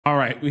All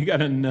right, we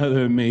got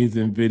another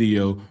amazing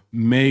video.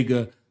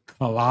 Mega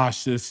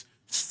Colossus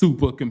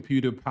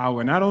supercomputer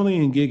power, not only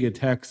in Giga,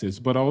 Texas,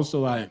 but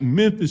also at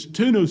Memphis,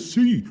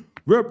 Tennessee.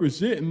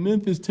 Representing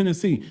Memphis,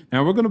 Tennessee.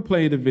 Now we're gonna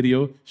play the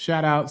video.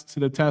 Shout outs to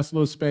the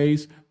Tesla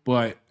space,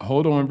 but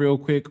hold on real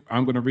quick.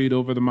 I'm gonna read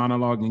over the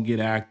monologue and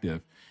get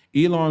active.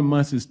 Elon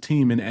Musk's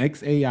team in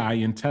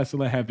xAI and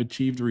Tesla have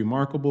achieved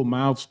remarkable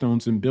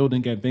milestones in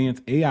building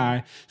advanced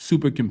AI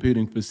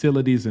supercomputing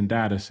facilities and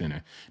data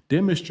center,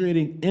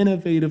 demonstrating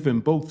innovative in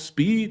both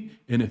speed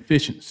and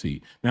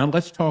efficiency. Now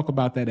let's talk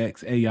about that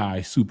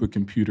xAI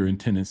supercomputer in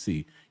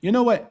Tennessee. You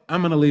know what?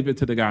 I'm going to leave it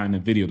to the guy in the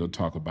video to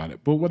talk about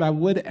it. But what I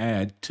would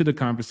add to the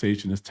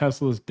conversation is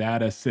Tesla's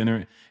data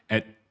center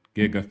at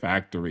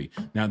Gigafactory.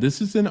 Now,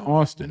 this is in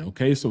Austin,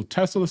 okay? So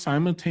Tesla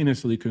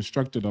simultaneously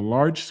constructed a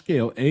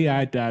large-scale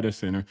AI data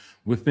center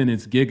within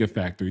its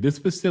Gigafactory. This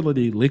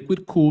facility,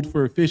 liquid-cooled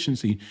for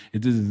efficiency,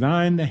 is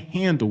designed to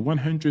handle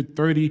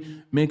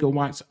 130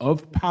 megawatts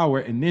of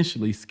power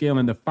initially,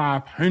 scaling to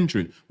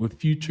 500 with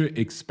future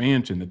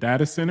expansion. The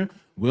data center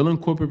will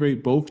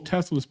incorporate both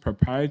Tesla's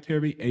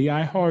proprietary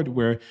AI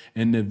hardware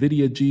and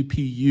NVIDIA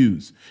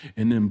GPUs,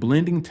 and then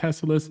blending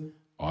Tesla's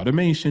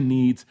automation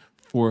needs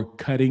for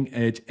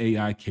cutting-edge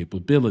AI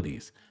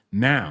capabilities.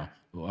 Now,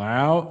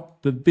 allow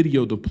the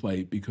video to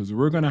play because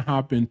we're going to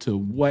hop into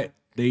what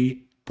they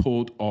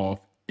pulled off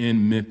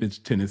in Memphis,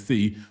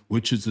 Tennessee,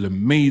 which is an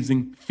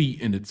amazing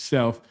feat in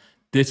itself.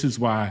 This is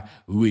why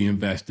we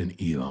invest in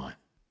Elon.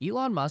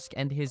 Elon Musk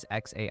and his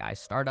xAI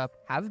startup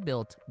have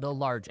built the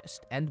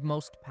largest and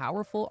most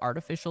powerful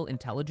artificial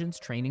intelligence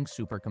training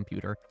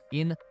supercomputer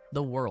in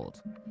the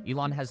world.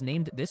 Elon has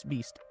named this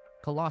beast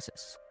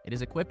Colossus. It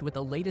is equipped with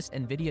the latest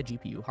NVIDIA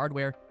GPU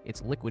hardware,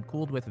 it's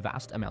liquid-cooled with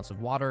vast amounts of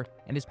water,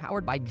 and is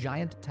powered by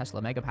giant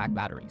Tesla Megapack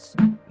batteries.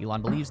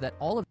 Elon believes that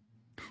all of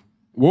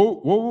Whoa,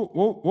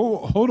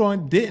 hold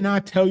on. Didn't I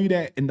tell you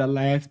that in the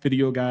last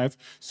video, guys?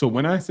 So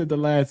when I said the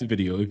last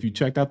video, if you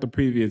checked out the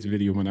previous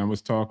video when I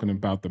was talking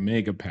about the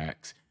mega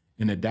packs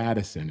in the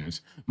data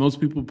centers,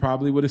 most people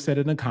probably would have said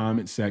in the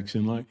comment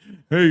section like,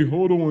 hey,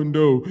 hold on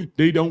though,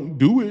 they don't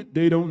do it,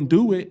 they don't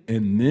do it.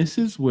 And this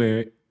is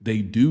where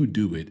they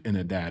do it in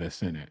a data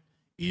center.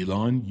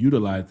 Elon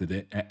utilized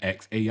it at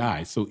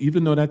xAI. So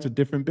even though that's a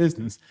different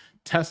business,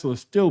 Tesla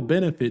still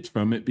benefits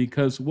from it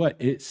because what?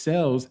 It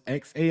sells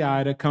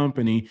xAI, the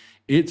company,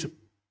 its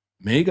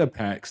mega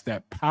packs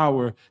that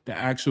power the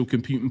actual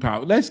computing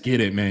power. Let's get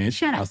it, man.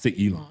 Shout out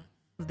to Elon.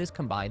 This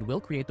combined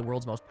will create the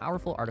world's most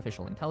powerful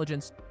artificial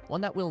intelligence,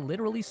 one that will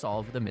literally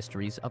solve the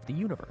mysteries of the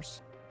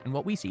universe. And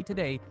what we see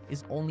today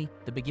is only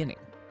the beginning.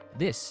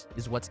 This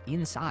is what's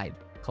inside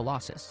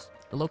Colossus.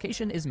 The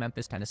location is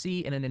Memphis,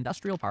 Tennessee, in an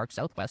industrial park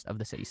southwest of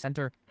the city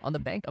center on the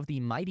bank of the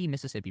mighty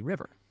Mississippi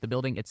River. The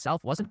building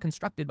itself wasn't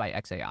constructed by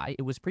xAI,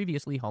 it was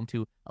previously home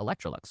to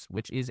Electrolux,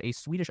 which is a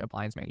Swedish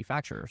appliance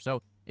manufacturer.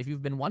 So if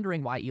you've been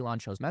wondering why Elon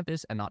chose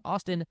Memphis and not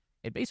Austin,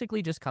 it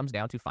basically just comes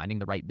down to finding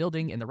the right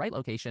building in the right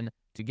location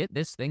to get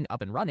this thing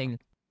up and running.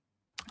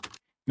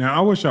 Now, I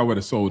wish I would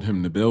have sold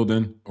him the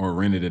building or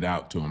rented it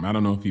out to him. I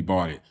don't know if he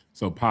bought it,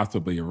 so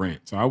possibly a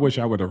rent. So I wish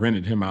I would have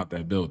rented him out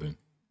that building.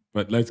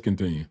 But let's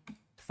continue.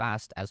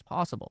 Fast as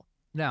possible.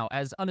 Now,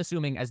 as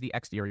unassuming as the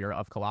exterior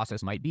of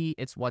Colossus might be,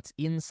 it's what's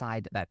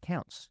inside that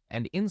counts.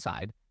 And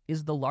inside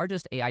is the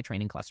largest AI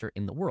training cluster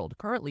in the world.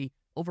 Currently,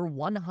 over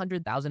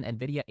 100,000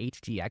 NVIDIA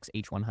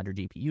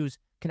H100 GPUs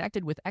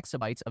connected with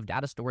exabytes of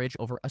data storage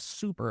over a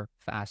super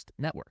fast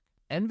network.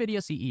 NVIDIA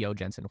CEO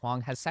Jensen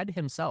Huang has said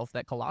himself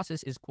that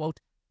Colossus is,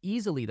 quote,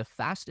 easily the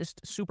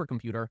fastest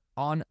supercomputer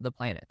on the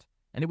planet.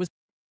 And it was...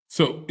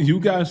 So you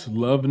guys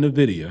love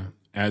NVIDIA,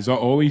 as I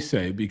always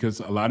say, because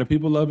a lot of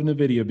people love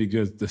NVIDIA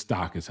because the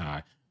stock is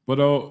high. But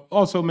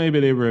also maybe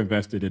they were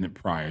invested in it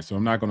prior, so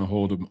I'm not going to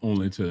hold them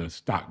only to the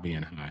stock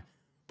being high.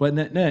 But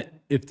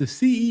net, if the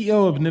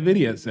CEO of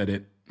NVIDIA said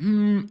it,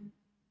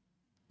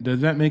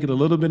 does that make it a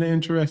little bit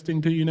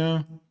interesting to you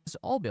now? It's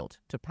all built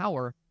to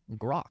power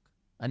Grok,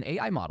 an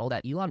AI model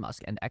that Elon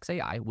Musk and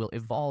xAI will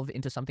evolve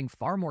into something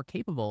far more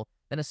capable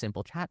than a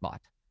simple chatbot.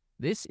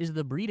 This is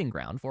the breeding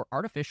ground for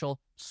artificial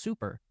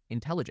super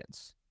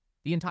intelligence.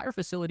 The entire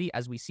facility,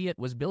 as we see it,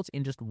 was built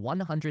in just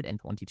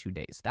 122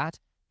 days. That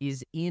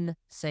is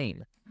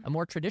insane. A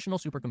more traditional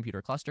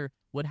supercomputer cluster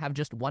would have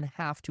just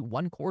 1/2 to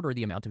 1/4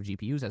 the amount of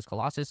GPUs as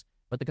Colossus,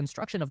 but the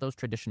construction of those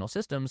traditional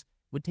systems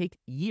would take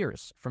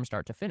years from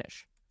start to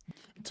finish.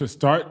 To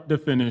start to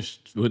finish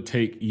would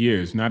take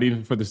years, not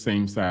even for the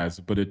same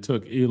size, but it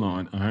took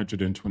Elon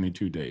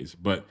 122 days.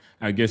 But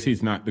I guess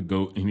he's not the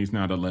GOAT and he's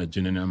not a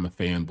legend and I'm a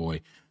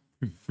fanboy.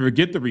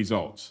 Forget the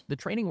results. The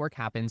training work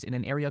happens in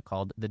an area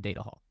called the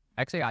data hall.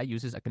 xAI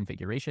uses a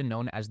configuration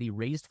known as the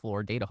raised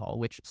floor data hall,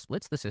 which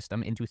splits the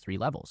system into 3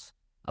 levels.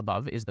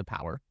 Above is the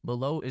power,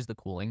 below is the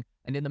cooling,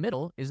 and in the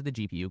middle is the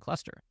GPU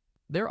cluster.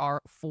 There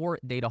are 4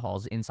 data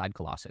halls inside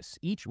Colossus,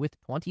 each with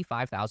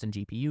 25,000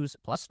 GPUs,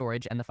 plus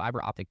storage and the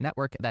fiber optic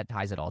network that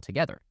ties it all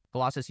together.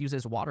 Colossus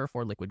uses water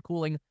for liquid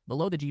cooling.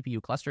 Below the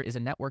GPU cluster is a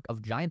network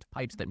of giant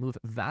pipes that move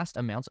vast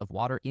amounts of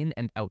water in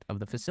and out of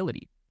the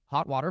facility.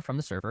 Hot water from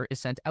the server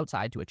is sent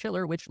outside to a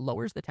chiller, which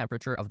lowers the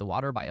temperature of the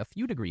water by a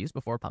few degrees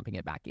before pumping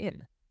it back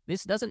in.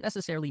 This doesn't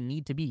necessarily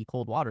need to be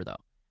cold water though.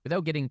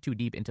 Without getting too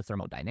deep into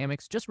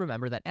thermodynamics, just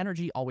remember that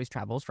energy always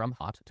travels from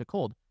hot to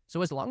cold.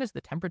 So as long as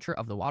the temperature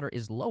of the water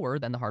is lower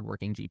than the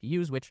hardworking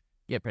GPUs, which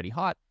get pretty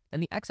hot, then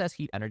the excess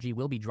heat energy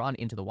will be drawn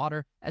into the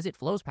water as it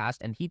flows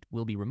past and heat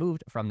will be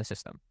removed from the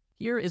system.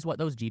 Here is what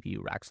those GPU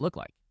racks look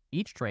like.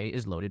 Each tray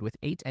is loaded with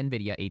 8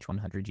 NVIDIA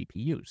H100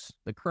 GPUs,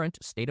 the current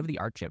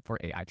state-of-the-art chip for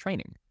AI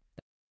training.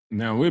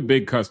 Now, we're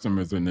big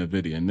customers of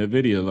NVIDIA.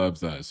 NVIDIA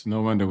loves us.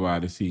 No wonder why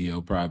the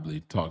CEO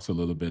probably talks a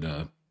little bit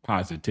of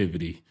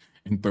positivity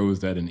and throws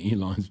that in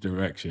Elon's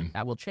direction.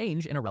 That will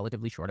change in a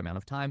relatively short amount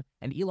of time,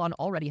 and Elon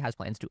already has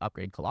plans to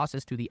upgrade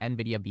Colossus to the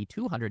NVIDIA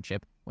B200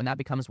 chip when that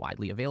becomes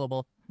widely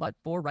available, but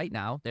for right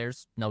now,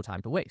 there's no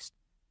time to waste.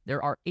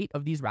 There are 8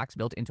 of these racks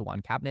built into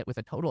one cabinet with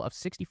a total of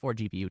 64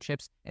 GPU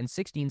chips and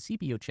 16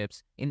 CPU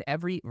chips in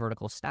every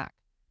vertical stack.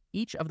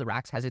 Each of the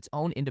racks has its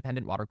own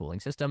independent water cooling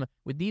system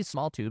with these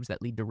small tubes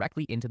that lead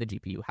directly into the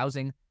GPU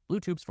housing, blue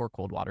tubes for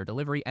cold water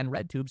delivery, and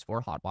red tubes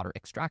for hot water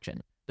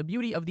extraction. The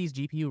beauty of these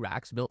GPU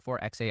racks built for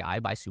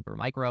XAI by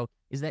Supermicro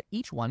is that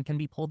each one can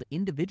be pulled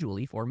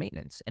individually for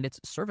maintenance, and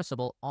it's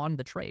serviceable on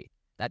the tray.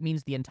 That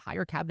means the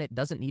entire cabinet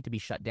doesn't need to be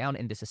shut down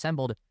and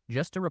disassembled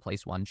just to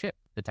replace one chip.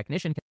 The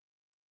technician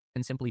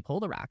can simply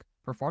pull the rack,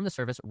 perform the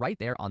service right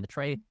there on the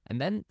tray,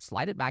 and then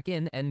slide it back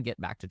in and get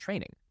back to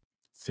training.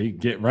 See,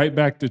 get right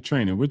back to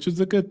training, which is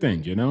a good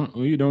thing, you know?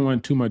 You don't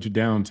want too much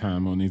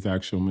downtime on these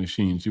actual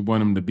machines. You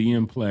want them to be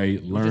in play,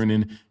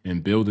 learning,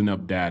 and building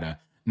up data.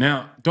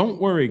 Now,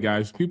 don't worry,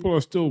 guys. People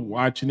are still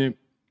watching it.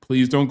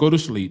 Please don't go to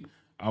sleep.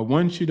 I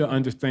want you to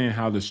understand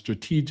how the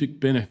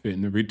strategic benefit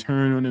and the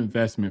return on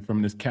investment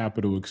from this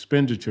capital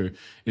expenditure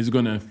is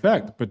going to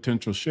affect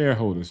potential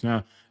shareholders.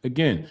 Now,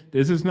 again,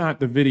 this is not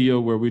the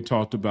video where we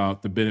talked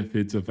about the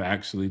benefits of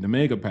actually the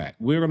mega pack.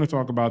 We're going to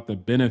talk about the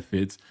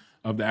benefits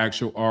of the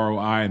actual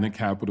ROI and the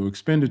capital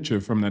expenditure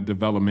from that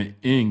development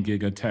in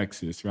Giga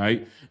Texas,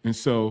 right? And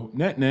so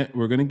net,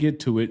 we're going to get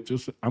to it.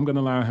 I'm going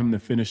to allow him to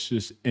finish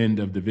this end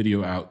of the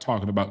video out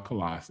talking about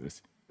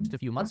Colossus. Just a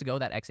few months ago,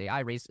 that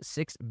XAI raised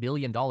 $6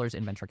 billion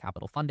in venture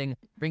capital funding,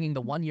 bringing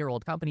the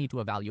one-year-old company to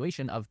a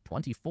valuation of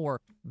 $24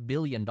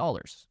 billion.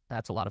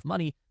 That's a lot of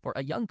money for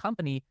a young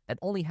company that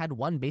only had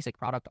one basic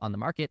product on the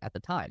market at the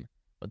time.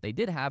 But they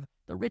did have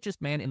the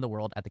richest man in the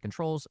world at the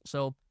controls,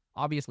 so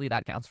obviously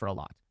that counts for a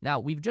lot. Now,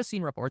 we've just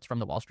seen reports from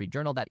the Wall Street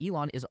Journal that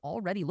Elon is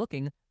already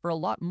looking for a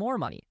lot more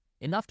money,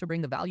 enough to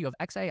bring the value of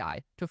XAI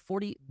to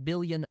 $40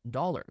 billion.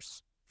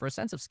 For a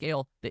sense of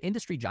scale, the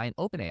industry giant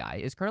OpenAI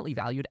is currently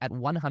valued at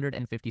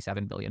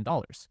 $157 billion,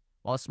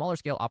 while a smaller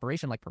scale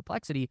operation like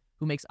Perplexity,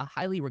 who makes a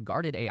highly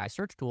regarded AI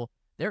search tool,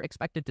 they're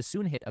expected to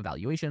soon hit a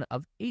valuation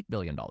of $8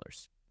 billion.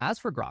 As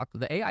for Grok,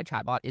 the AI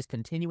chatbot is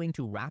continuing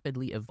to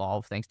rapidly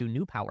evolve thanks to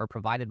new power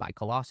provided by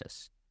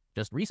Colossus.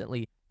 Just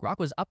recently, Grok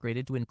was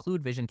upgraded to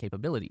include vision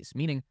capabilities,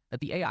 meaning that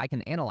the AI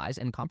can analyze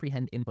and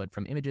comprehend input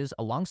from images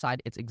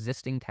alongside its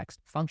existing text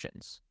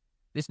functions.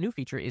 This new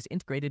feature is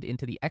integrated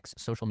into the X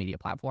social media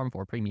platform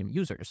for premium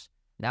users.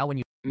 Now,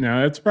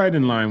 that's right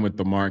in line with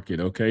the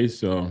market, okay?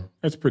 So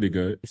that's pretty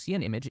good. You see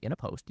an image in a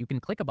post, you can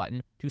click a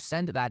button to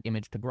send that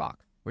image to Grok,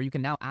 where you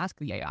can now ask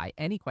the AI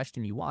any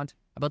question you want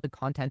about the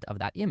content of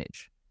that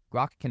image.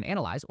 Grok can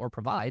analyze or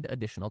provide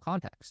additional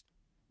context.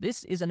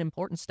 This is an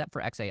important step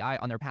for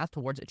XAI on their path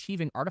towards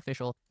achieving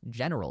artificial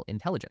general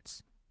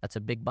intelligence. That's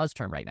a big buzz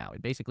term right now.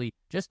 It basically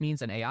just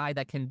means an AI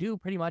that can do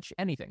pretty much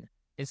anything.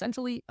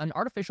 Essentially, an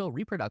artificial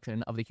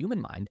reproduction of the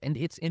human mind and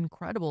its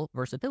incredible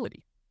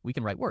versatility. We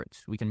can write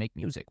words, we can make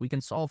music, we can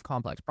solve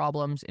complex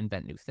problems,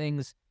 invent new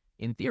things.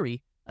 In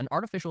theory, an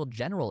artificial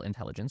general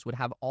intelligence would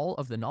have all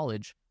of the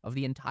knowledge of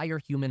the entire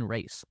human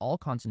race, all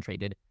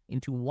concentrated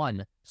into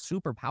one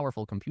super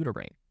powerful computer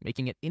brain,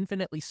 making it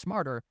infinitely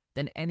smarter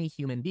than any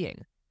human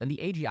being. Then the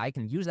AGI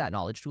can use that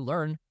knowledge to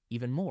learn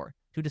even more,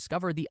 to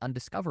discover the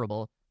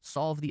undiscoverable,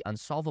 solve the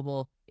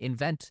unsolvable,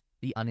 invent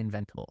the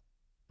uninventable.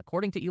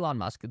 According to Elon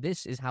Musk,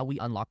 this is how we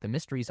unlock the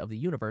mysteries of the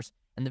universe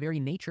and the very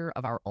nature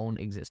of our own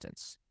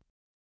existence.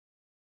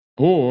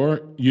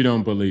 Or you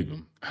don't believe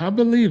him. I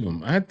believe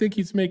him. I think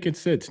he's making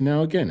sense.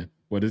 Now, again,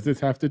 what does this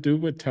have to do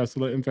with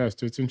Tesla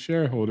investors and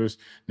shareholders?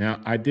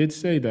 Now, I did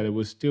say that it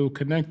was still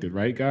connected,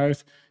 right,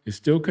 guys? It's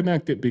still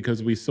connected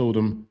because we sold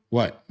them,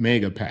 what?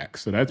 Mega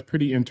packs. So that's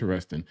pretty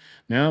interesting.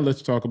 Now,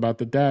 let's talk about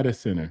the data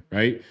center,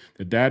 right?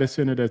 The data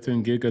center that's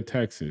in Giga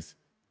Texas.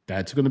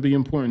 That's going to be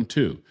important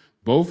too.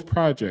 Both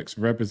projects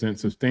represent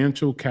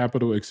substantial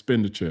capital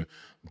expenditure,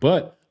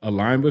 but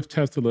align with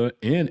Tesla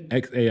and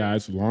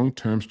XAI's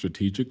long-term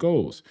strategic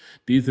goals.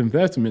 These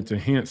investments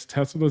enhance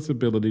Tesla's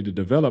ability to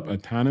develop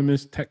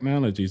autonomous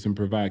technologies and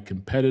provide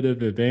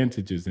competitive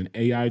advantages in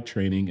AI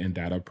training and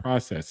data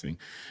processing.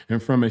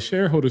 And from a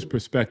shareholder's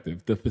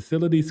perspective, the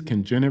facilities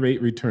can generate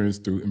returns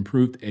through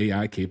improved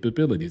AI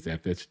capabilities,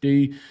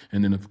 FSD,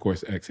 and then of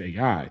course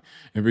XAI,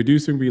 and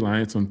reducing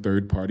reliance on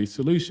third-party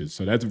solutions.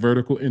 So that's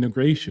vertical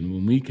integration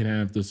when we can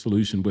have the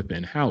solution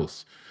within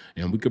house.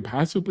 And we could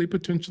possibly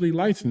potentially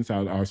license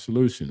out our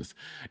solutions.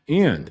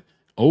 And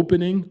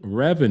opening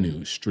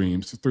revenue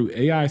streams through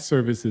AI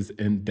services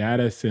and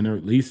data center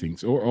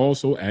leasings, or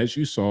also, as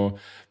you saw,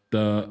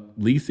 the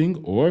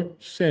leasing or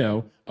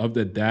sale of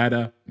the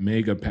data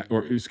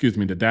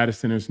the data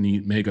centers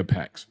need mega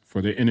packs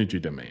for their energy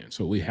demand.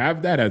 So we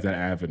have that as an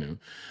avenue.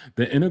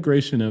 The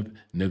integration of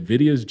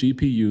NVIDIA's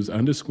GPUs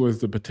underscores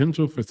the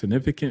potential for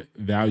significant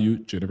value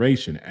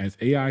generation as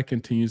AI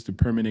continues to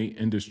permeate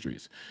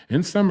industries.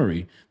 In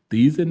summary,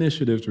 these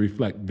initiatives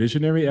reflect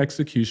visionary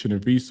execution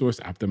and resource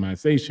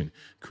optimization,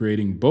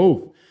 creating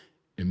both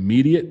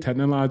immediate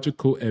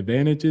technological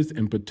advantages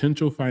and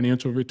potential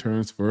financial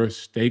returns for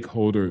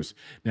stakeholders.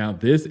 Now,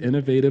 this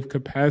innovative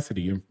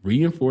capacity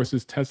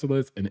reinforces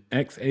Tesla's and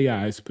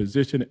xAI's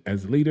position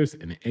as leaders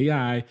in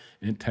AI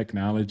and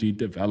technology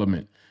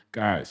development.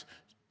 Guys,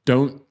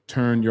 don't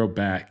turn your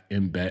back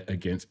and bet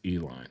against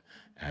Elon.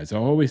 As I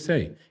always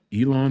say,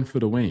 Elon for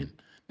the win.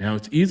 Now,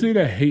 it's easy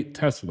to hate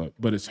Tesla,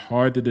 but it's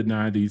hard to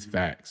deny these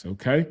facts,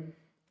 okay?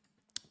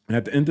 And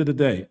at the end of the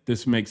day,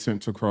 this makes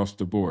sense across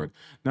the board.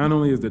 Not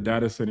only is the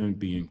data center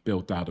being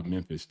built out of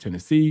Memphis,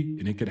 Tennessee,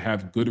 and it could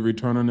have good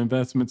return on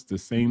investments, the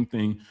same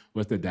thing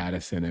with the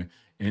data center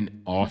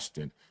in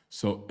Austin.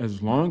 So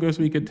as long as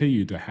we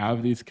continue to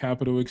have these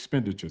capital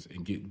expenditures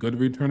and get good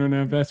return on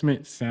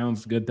investment,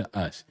 sounds good to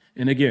us.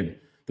 And again,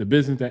 the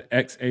business that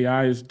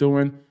xAI is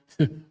doing,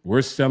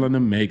 we're selling the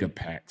mega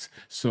packs.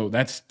 So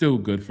that's still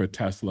good for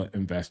Tesla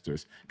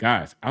investors.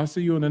 Guys, I'll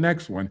see you in the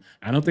next one.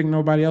 I don't think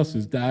nobody else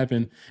is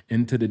diving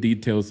into the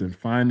details and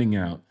finding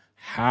out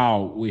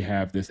how we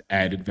have this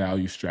added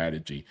value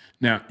strategy.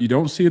 Now, you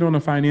don't see it on the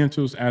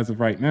financials as of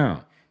right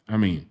now. I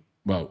mean,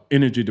 well,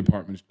 energy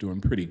department is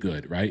doing pretty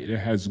good, right? It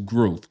has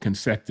growth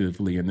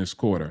consecutively in this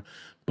quarter.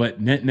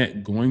 But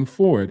net going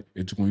forward,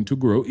 it's going to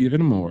grow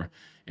even more.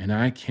 And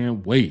I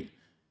can't wait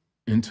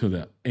until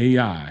the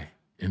AI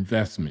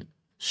investment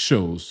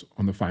shows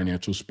on the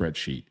financial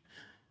spreadsheet.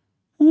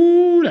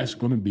 Ooh, that's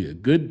going to be a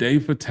good day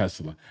for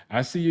Tesla.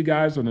 I see you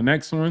guys on the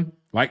next one.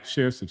 Like,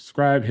 share,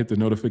 subscribe, hit the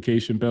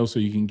notification bell so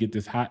you can get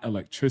this hot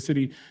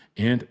electricity.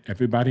 And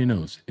everybody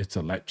knows it's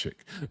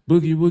electric.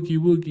 Boogie, woogie,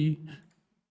 woogie.